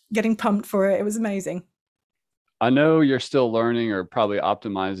 getting pumped for it. It was amazing. I know you're still learning or probably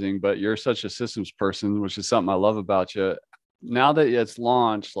optimizing, but you're such a systems person, which is something I love about you. Now that it's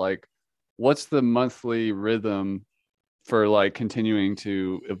launched, like what's the monthly rhythm for like continuing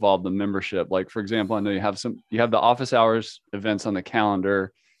to evolve the membership? Like for example, I know you have the office hours events on the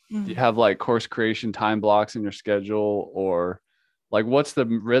calendar. Do you have like course creation time blocks in your schedule, or like what's the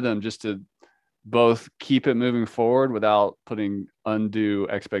rhythm just to both keep it moving forward without putting undue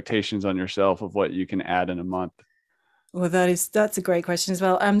expectations on yourself of what you can add in a month? Well, that's a great question as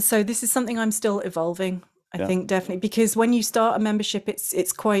well. So this is something I'm still evolving. I Yeah. think definitely, because when you start a membership,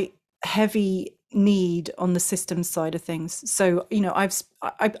 it's quite heavy need on the systems side of things. So you know,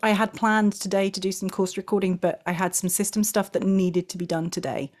 I had planned today to do some course recording, but I had some system stuff that needed to be done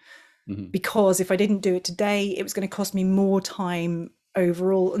today, Mm-hmm. because if I didn't do it today, it was going to cost me more time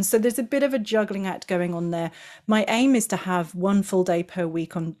overall. And so there's a bit of a juggling act going on there. My aim is to have one full day per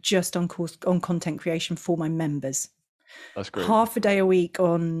week on content creation for my members, That's great. half a day a week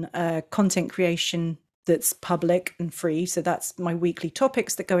on content creation that's public and free. So that's my weekly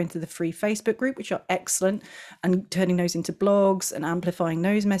topics that go into the free Facebook group, which are excellent, and turning those into blogs and amplifying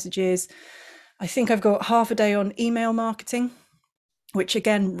those messages. I think I've got half a day on email marketing, which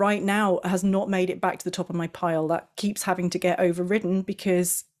again, right now has not made it back to the top of my pile. That keeps having to get overridden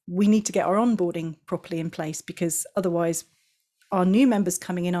because we need to get our onboarding properly in place, because otherwise our new members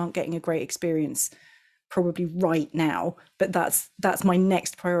coming in aren't getting a great experience probably right now, but that's my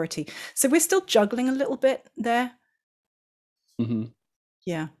next priority. So we're still juggling a little bit there. Mm-hmm.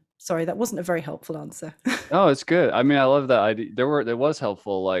 Yeah, sorry, that wasn't a very helpful answer. Oh, it's good. I mean, I love that idea. There was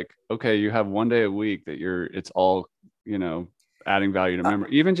helpful. Like, okay, you have one day a week that it's all, adding value to memory.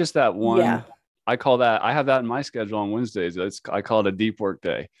 Even just that one, Yeah. I have that in my schedule on Wednesdays. I call it a deep work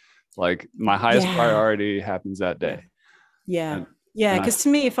day. Like my highest Yeah. priority happens that day. Yeah. And Because to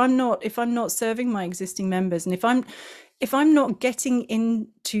me, if I'm not serving my existing members, and if I'm not getting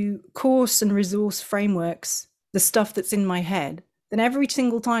into course and resource frameworks, the stuff that's in my head, then every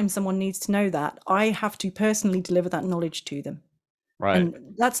single time someone needs to know that, I have to personally deliver that knowledge to them. right. And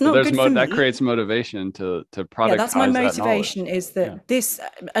that's not good for me. That creates motivation to productize. Yeah, that's my that motivation, knowledge. is that this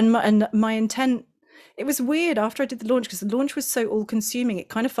and my intent. It was weird after I did the launch, because the launch was so all consuming. It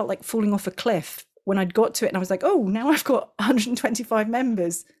kind of felt like falling off a cliff when I'd got to it, and I was like, oh, now I've got 125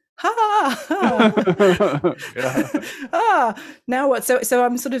 members. Yeah. Now what? So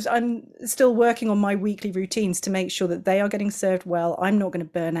I'm still working on my weekly routines to make sure that they are getting served well. I'm not going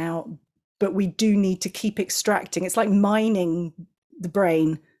to burn out, but we do need to keep extracting. It's like mining the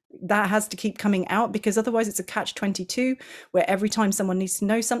brain. That has to keep coming out, because otherwise it's a catch-22, where every time someone needs to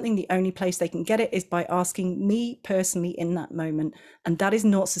know something, the only place they can get it is by asking me personally in that moment. And that is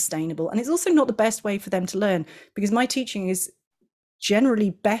not sustainable. And it's also not the best way for them to learn, because my teaching is generally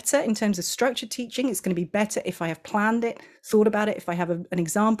better in terms of structured teaching. It's going to be better if I have planned it, thought about it. If I have an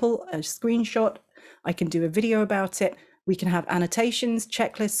example, a screenshot, I can do a video about it. We can have annotations,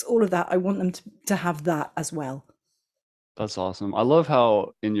 checklists, all of that. I want them to have that as well. That's awesome. I love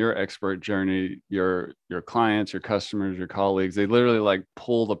how in your expert journey, your clients, your customers, your colleagues, they literally like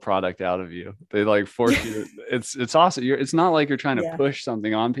pull the product out of you. They like force you. It's awesome. It's not like you're trying to push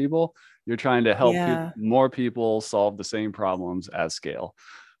something on people. You're trying to help more people solve the same problems at scale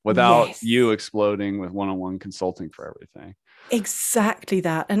without you exploding with one-on-one consulting for everything. Exactly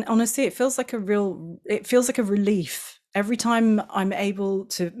that. And honestly, it feels like a relief every time I'm able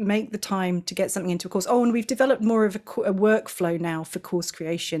to make the time to get something into a course. Oh, and we've developed more of a workflow now for course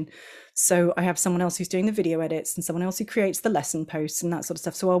creation. So I have someone else who's doing the video edits and someone else who creates the lesson posts and that sort of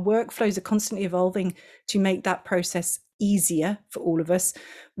stuff. So our workflows are constantly evolving to make that process easier for all of us.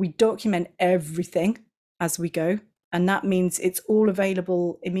 We document everything as we go. And that means it's all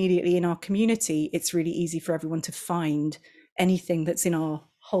available immediately in our community. It's really easy for everyone to find anything that's in our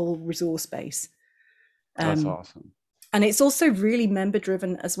whole resource base. That's awesome. And it's also really member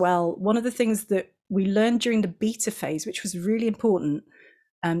driven as well. One of the things that we learned during the beta phase, which was really important.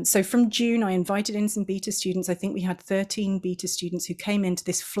 So from June, I invited in some beta students. I think we had 13 beta students who came into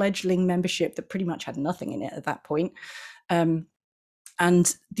this fledgling membership that pretty much had nothing in it at that point.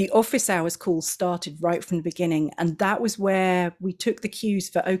 And the office hours calls started right from the beginning. And that was where we took the cues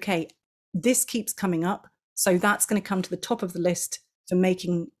for, okay, this keeps coming up. So that's going to come to the top of the list for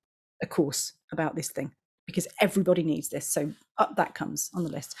making a course about this thing, because everybody needs this. So up that comes on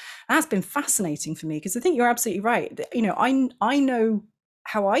the list. And that's been fascinating for me, because I think you're absolutely right. You know, I know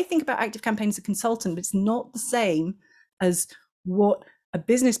how I think about ActiveCampaign as a consultant, but it's not the same as what a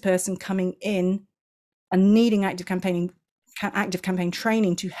business person coming in and needing ActiveCampaign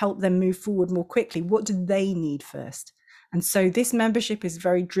training to help them move forward more quickly. What do they need first? And so this membership is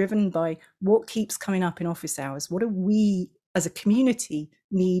very driven by what keeps coming up in office hours. What do we as a community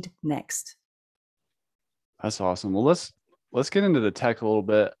need next? That's awesome. Well, let's get into the tech a little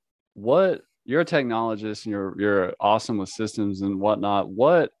bit. You're a technologist and you're awesome with systems and whatnot.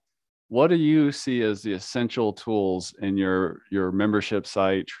 What do you see as the essential tools in your membership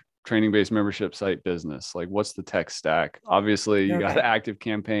site, training-based membership site business? Like, what's the tech stack? Obviously, you got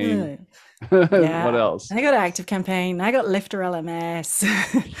ActiveCampaign. Yeah. What else? I got ActiveCampaign. I got Lifter LMS.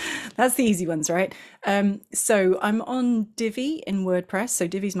 That's the easy ones, right? So I'm on Divi in WordPress. So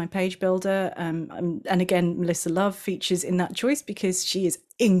Divi's my page builder. And again, Melissa Love features in that choice because she is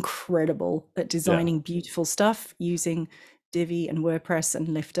incredible at designing beautiful stuff using Divi and WordPress and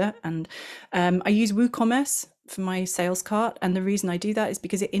Lifter. And I use WooCommerce for my sales cart. And the reason I do that is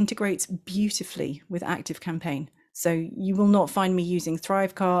because it integrates beautifully with ActiveCampaign. So you will not find me using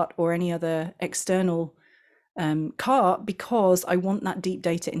Thrivecart or any other external cart, because I want that deep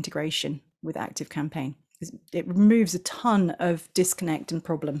data integration with ActiveCampaign. It removes a ton of disconnect and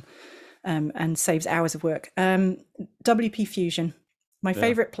problem and saves hours of work. WP Fusion, my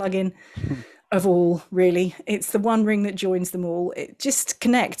favorite plugin of all, really. It's the one ring that joins them all. It just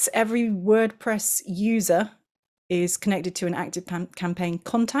connects. Every WordPress user is connected to an ActiveCampaign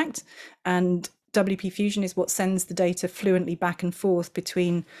contact, and WP Fusion is what sends the data fluently back and forth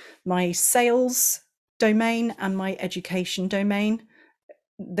between my sales domain and my education domain.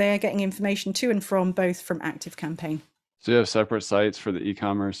 They're getting information to and from both from ActiveCampaign. So you have separate sites for the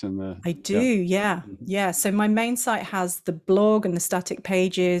e-commerce and the... I do, yeah. So my main site has the blog and the static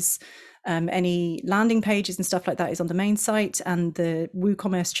pages. Any landing pages and stuff like that is on the main site, and the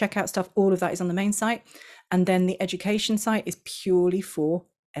WooCommerce checkout stuff, all of that is on the main site. And then the education site is purely for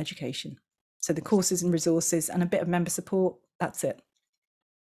education. So the courses and resources and a bit of member support, that's it.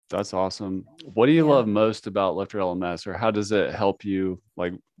 That's awesome. What do you love most about Lifter LMS, or how does it help you?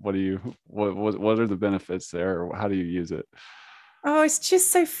 Like, what are the benefits there, or how do you use it? Oh, it's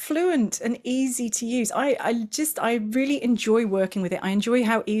just so fluent and easy to use. I really enjoy working with it. I enjoy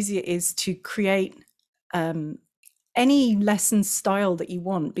how easy it is to create any lesson style that you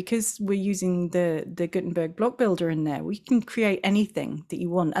want, because we're using the Gutenberg block builder in there. We can create anything that you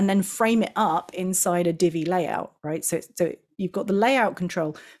want and then frame it up inside a Divi layout, right? So you've got the layout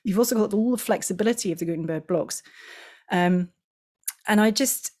control. You've also got all the flexibility of the Gutenberg blocks. And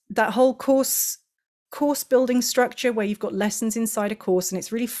that whole course building structure where you've got lessons inside a course, and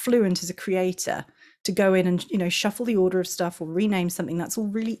it's really fluent as a creator to go in and, shuffle the order of stuff or rename something. That's all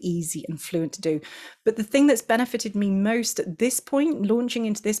really easy and fluent to do. But the thing that's benefited me most at this point, launching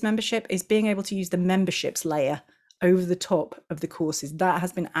into this membership, is being able to use the memberships layer over the top of the courses. That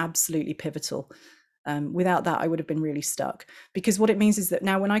has been absolutely pivotal. Without that, I would have been really stuck, because what it means is that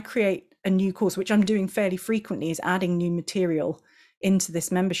now when I create a new course, which I'm doing fairly frequently, is adding new material into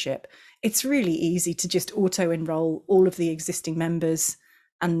this membership, it's really easy to just auto enroll all of the existing members.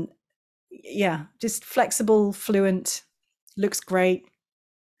 And yeah, just flexible, fluent, looks great.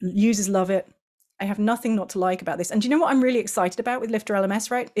 Users love it. I have nothing not to like about this. And do you know what I'm really excited about with Lifter LMS,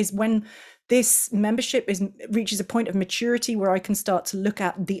 right? Is when this membership reaches a point of maturity where I can start to look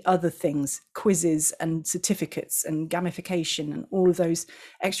at the other things, quizzes and certificates and gamification and all of those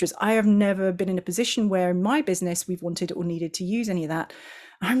extras. I have never been in a position where in my business we've wanted or needed to use any of that.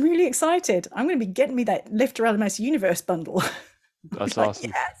 I'm really excited. I'm going to be getting me that Lifter LMS Universe bundle. That's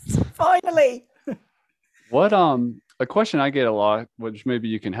awesome. Yes, finally. What a question I get a lot, which maybe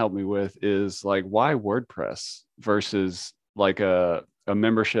you can help me with, is like, why WordPress versus like a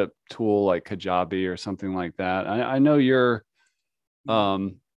membership tool like Kajabi or something like that? I know you're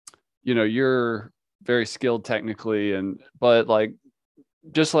you're very skilled technically, but like,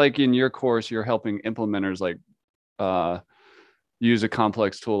 just like in your course, you're helping implementers like use a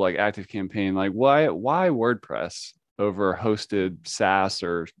complex tool like ActiveCampaign. Like, why WordPress over hosted SaaS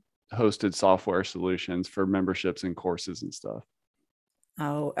or hosted software solutions for memberships and courses and stuff?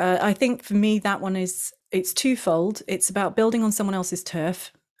 I think for me, that one it's twofold. It's about building on someone else's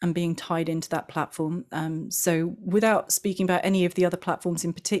turf and being tied into that platform. So without speaking about any of the other platforms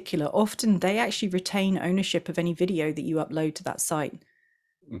in particular, often they actually retain ownership of any video that you upload to that site.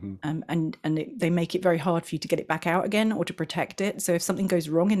 They make it very hard for you to get it back out again or to protect it. So if something goes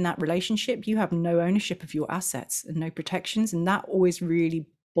wrong in that relationship, you have no ownership of your assets and no protections. And that always really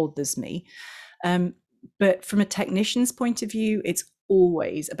bothers me. But from a technician's point of view, it's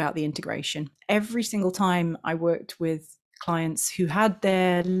always about the integration. Every single time I worked with clients who had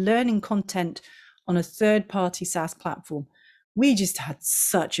their learning content on a third-party SaaS platform, we just had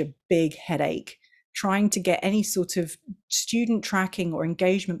such a big headache trying to get any sort of student tracking or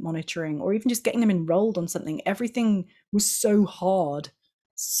engagement monitoring, or even just getting them enrolled on something. Everything was so hard,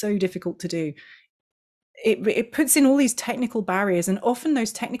 so difficult to do. It puts in all these technical barriers, and often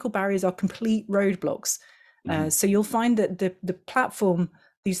those technical barriers are complete roadblocks. So you'll find that the platform,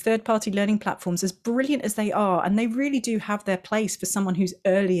 these third-party learning platforms, as brilliant as they are, and they really do have their place for someone who's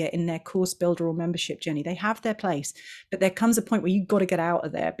earlier in their course builder or membership journey, they have their place. But there comes a point where you've got to get out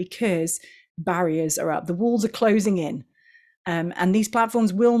of there because barriers are up, the walls are closing in, and these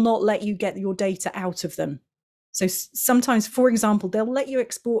platforms will not let you get your data out of them. So sometimes, for example, they'll let you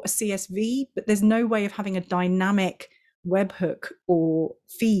export a CSV, but there's no way of having a dynamic webhook or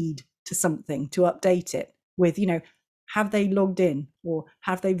feed to something to update it with, have they logged in or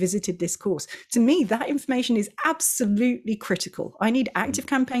have they visited this course? To me, that information is absolutely critical. I need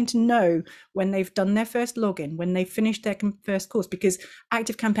ActiveCampaign to know when they've done their first login, when they've finished their first course, because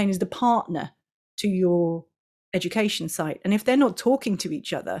ActiveCampaign is the partner to your education site. And if they're not talking to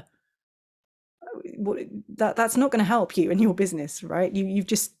each other, that's not going to help you in your business, right? You've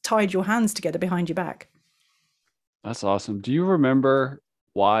just tied your hands together behind your back. That's awesome. Do you remember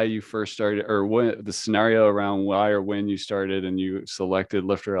why you first started, or when the scenario around why or when you started and you selected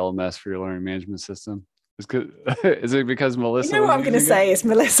Lifter LMS for your learning management system? Is it because Melissa? You know what I'm going to say? It's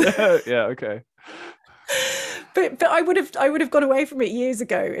Melissa. Yeah. Okay. But I would have gone away from it years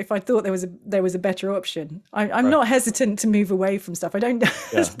ago if I thought there was a better option. I'm not hesitant to move away from stuff. I don't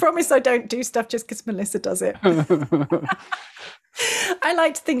promise I don't do stuff just because Melissa does it. I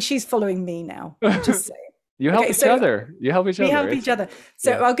like to think she's following me now. I'm just saying. You help each other. We help each other.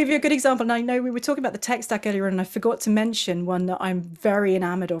 So I'll give you a good example. And I know we were talking about the tech stack earlier, and I forgot to mention one that I'm very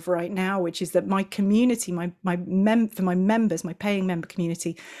enamored of right now, which is that my community, for my members, my paying member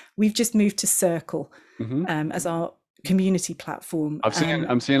community, we've just moved to Circle as our community platform.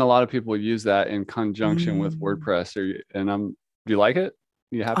 I'm seeing a lot of people use that in conjunction with WordPress. Do you like it?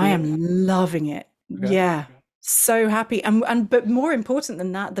 Are you happy? I am loving it. Okay. Yeah. So happy. But more important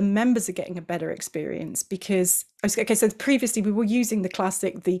than that, the members are getting a better experience because, so previously we were using the closed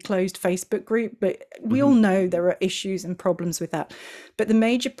Facebook group, but we all know there are issues and problems with that. But the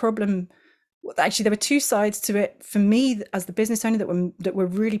major problem, actually, there were two sides to it for me as the business owner that were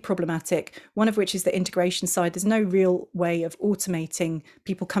really problematic. One of which is the integration side. There's no real way of automating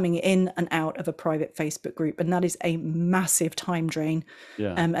people coming in and out of a private Facebook group, and that is a massive time drain.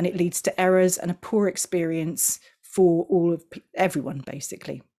 Yeah. And it leads to errors and a poor experience for everyone,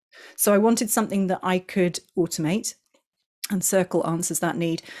 basically. So I wanted something that I could automate, and Circle answers that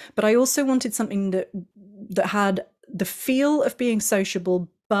need. But I also wanted something that had the feel of being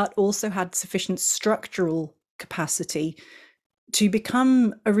sociable, but also had sufficient structural capacity to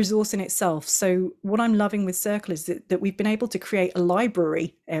become a resource in itself. So what I'm loving with Circle is that we've been able to create a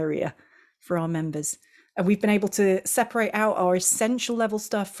library area for our members. And we've been able to separate out our essential level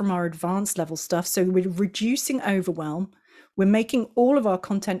stuff from our advanced level stuff. So we're reducing overwhelm. We're making all of our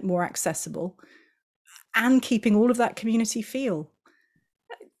content more accessible and keeping all of that community feel.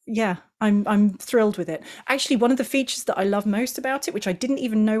 Yeah, I'm thrilled with it. Actually, one of the features that I love most about it, which I didn't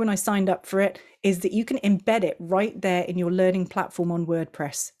even know when I signed up for it, is that you can embed it right there in your learning platform on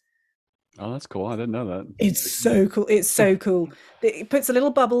WordPress. Oh, that's cool. I didn't know that. It's so cool. It's so cool. It puts a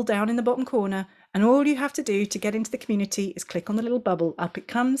little bubble down in the bottom corner, and all you have to do to get into the community is click on the little bubble. Up it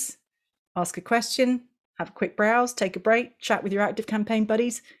comes, ask a question, have a quick browse, take a break, chat with your ActiveCampaign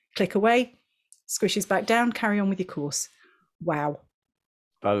buddies, click away, squishes back down, carry on with your course. Wow.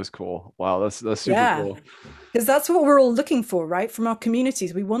 That is cool. Wow, that's super cool. Because that's what we're all looking for, right? From our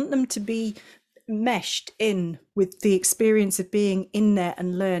communities. We want them to be meshed in with the experience of being in there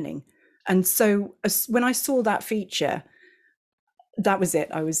and learning. And so when I saw that feature, that was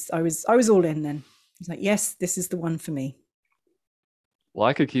it. I was all in then. I was like, yes, this is the one for me. Well,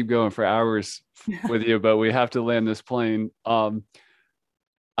 I could keep going for hours with you, but we have to land this plane.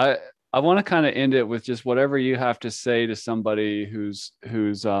 I want to kind of end it with just whatever you have to say to somebody who's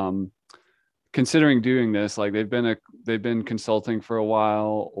considering doing this. Like they've been consulting for a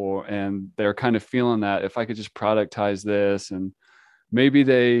while, and they're kind of feeling that if I could just productize this, and maybe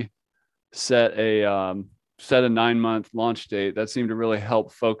they set a 9-month launch date. That seemed to really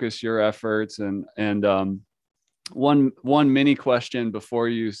help focus your efforts. And one mini question before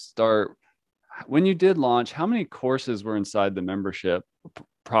you start: when you did launch, how many courses were inside the membership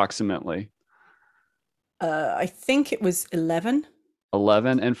approximately? I think it was 11.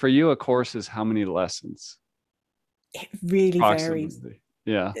 11. And for you, a course is how many lessons? It really varies.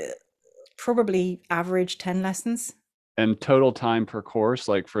 Yeah. Probably average 10 lessons. And total time per course,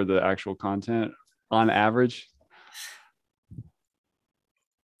 like for the actual content on average?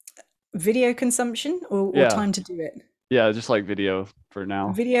 Video consumption or time to do it? Yeah, just like video for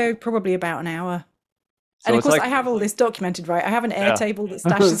now. Video, probably about an hour. So and of course, I have all this documented, right? I have an Airtable that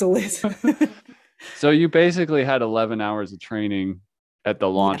stashes all this. So you basically had 11 hours of training at the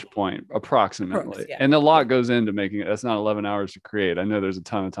launch point, approximately. And a lot goes into making it. That's not 11 hours to create. I know there's a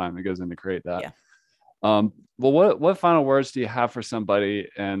ton of time that goes in to create that. Well, what final words do you have for somebody?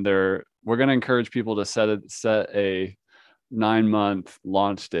 And we're going to encourage people to set a 9-month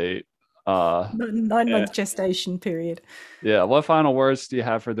launch date. 9-month gestation period. Yeah. What final words do you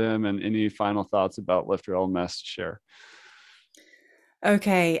have for them, and any final thoughts about Lifter LMS to share?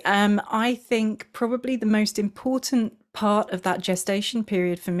 Okay. I think probably the most important part of that gestation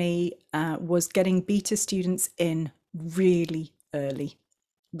period for me was getting beta students in really early.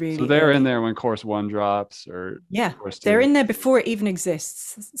 So they're in there when course 1 drops, or course 2? They're in there before it even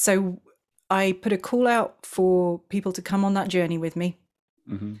exists. So I put a call out for people to come on that journey with me.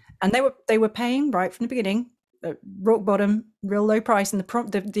 Mm-hmm. And they were paying right from the beginning, rock bottom, real low price. And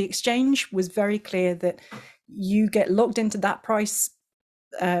the exchange was very clear that you get locked into that price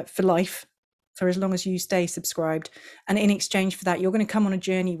for life, for as long as you stay subscribed. And in exchange for that, you're going to come on a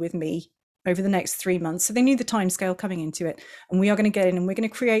journey with me over the next 3 months. So they knew the time scale coming into it. And we are going to get in and we're going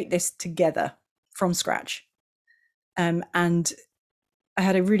to create this together from scratch. And I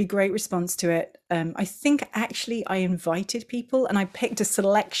had a really great response to it. I think actually I invited people, and I picked a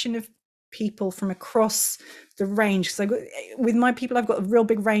selection of people from across the range. So with my people, I've got a real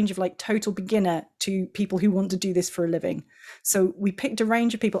big range of like total beginner to people who want to do this for a living. So we picked a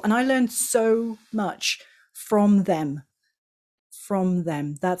range of people, and I learned so much from them.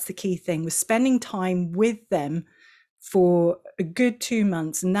 That's the key thing, was spending time with them for a good 2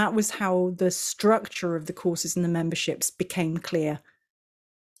 months. And that was how the structure of the courses and the memberships became clear.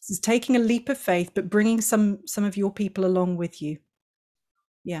 This is taking a leap of faith, but bringing some of your people along with you.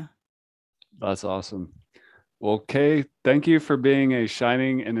 Yeah. That's awesome. Well, Kay, thank you for being a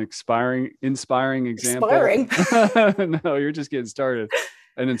shining and inspiring example. Inspiring? No, you're just getting started.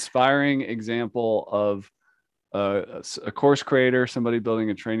 An inspiring example of a course creator, somebody building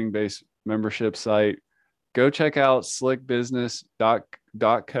a training-based membership site. Go check out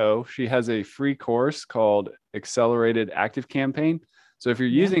slickbusiness.co. She has a free course called Accelerated ActiveCampaign. So if you're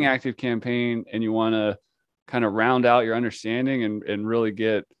using ActiveCampaign and you want to kind of round out your understanding and really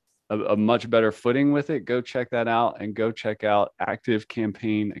get a much better footing with it, go check that out, and go check out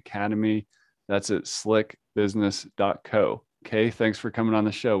ActiveCampaign Academy. That's at slickbusiness.co. Okay, thanks for coming on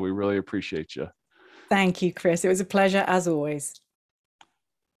the show. We really appreciate you. Thank you, Chris. It was a pleasure as always.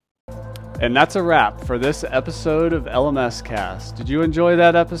 And that's a wrap for this episode of LMS Cast. Did you enjoy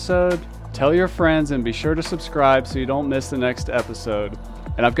that episode? Tell your friends and be sure to subscribe so you don't miss the next episode.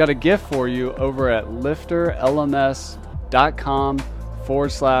 And I've got a gift for you over at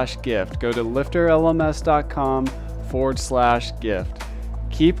lifterlms.com/gift. Go to lifterlms.com/gift.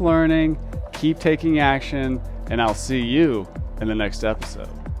 Keep learning, keep taking action, and I'll see you in the next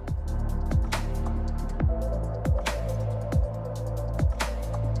episode.